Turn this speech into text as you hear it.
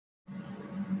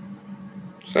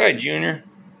Say hi, Junior.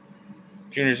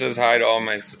 Junior says hi to all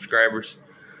my subscribers.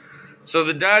 So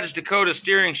the Dodge Dakota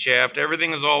steering shaft,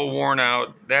 everything is all worn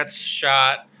out. That's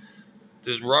shot.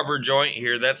 This rubber joint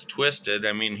here, that's twisted.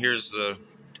 I mean, here's the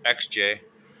XJ.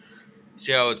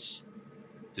 See how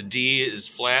the D is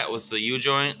flat with the U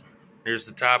joint? Here's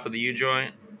the top of the U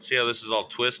joint. See how this is all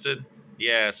twisted?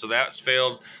 Yeah, so that's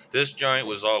failed. This joint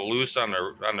was all loose on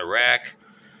the rack.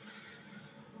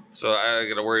 So I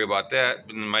got to worry about that.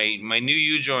 And my new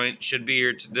U joint should be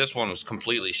here. This one was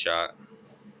completely shot.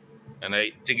 And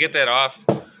to get that off,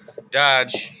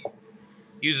 Dodge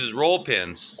uses roll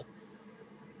pins.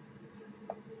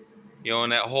 You know,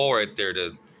 in that hole right there.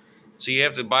 So you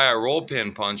have to buy a roll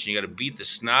pin punch, and you got to beat the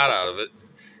snot out of it.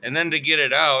 And then to get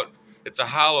it out, it's a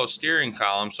hollow steering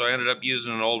column. So I ended up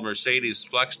using an old Mercedes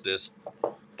flex disc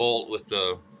bolt with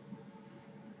the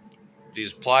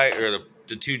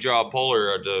two-jaw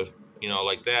puller,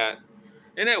 like that.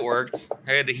 And it worked.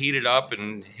 I had to heat it up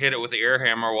and hit it with the air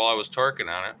hammer while I was torquing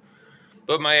on it.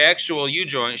 But my actual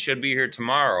U-joint should be here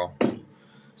tomorrow.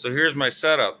 So here's my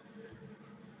setup.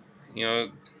 You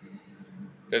know,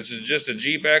 this is just a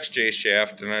Jeep XJ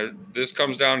shaft, and this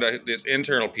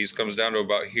internal piece comes down to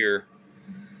about here.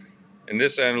 And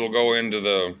this end will go into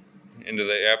the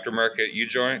aftermarket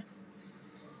U-joint.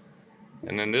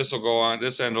 And then this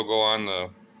end will go on the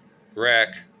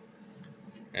rack.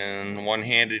 And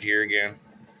one-handed here again.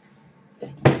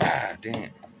 Ah, dang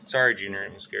it. Sorry, Junior,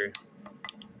 it was scary.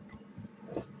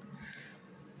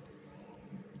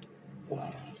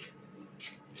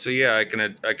 So yeah, I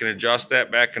can adjust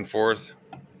that back and forth.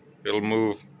 It'll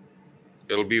move.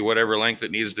 It'll be whatever length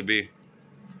it needs to be.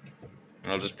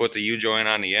 And I'll just put the U-joint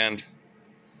on the end.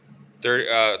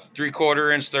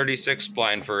 3/4 inch 36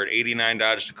 spline for an '89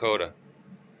 Dodge Dakota.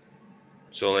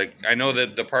 So I know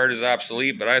that the part is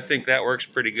obsolete, but I think that works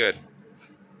pretty good.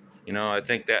 You know, I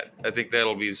think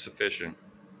that'll be sufficient.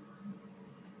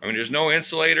 I mean, there's no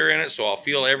insulator in it, so I'll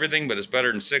feel everything, but it's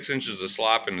better than 6 inches of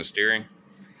slop in the steering.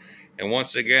 And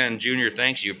once again, Junior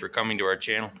thanks you for coming to our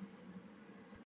channel.